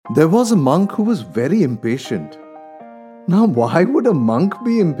There was a monk who was very impatient. Now, why would a monk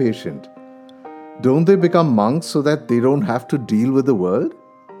be impatient? Don't they become monks so that they don't have to deal with the world?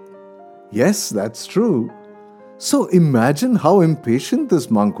 Yes, that's true. So imagine how impatient this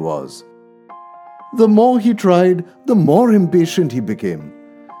monk was. The more he tried, the more impatient he became.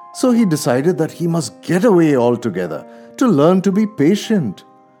 So he decided that he must get away altogether to learn to be patient.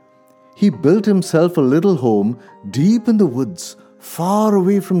 He built himself a little home deep in the woods, far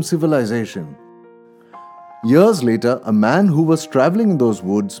away from civilization. Years later, a man who was traveling in those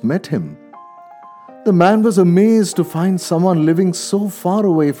woods met him. The man was amazed to find someone living so far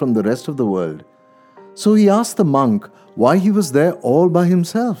away from the rest of the world. So he asked the monk why he was there all by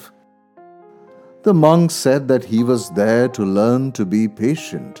himself. The monk said that he was there to learn to be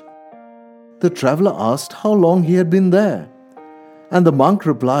patient. The traveler asked how long he had been there, and the monk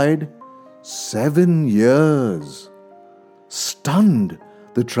replied, 7 years. Stunned,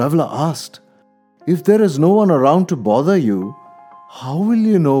 the traveler asked, if there is no one around to bother you, how will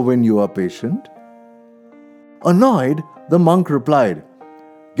you know when you are patient? Annoyed, the monk replied,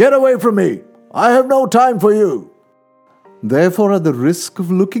 get away from me! I have no time for you! Therefore, at the risk of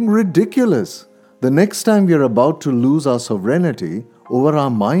looking ridiculous, the next time we are about to lose our sovereignty over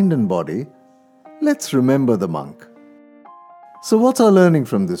our mind and body, let's remember the monk. So what's our learning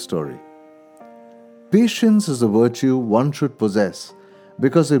from this story? Patience is a virtue one should possess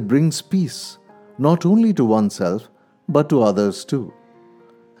because it brings peace, not only to oneself, but to others too.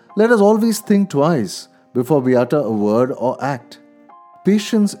 Let us always think twice before we utter a word or act.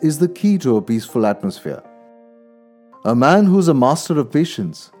 Patience is the key to a peaceful atmosphere. A man who is a master of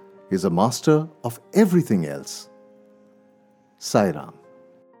patience is a master of everything else. Sai Ram.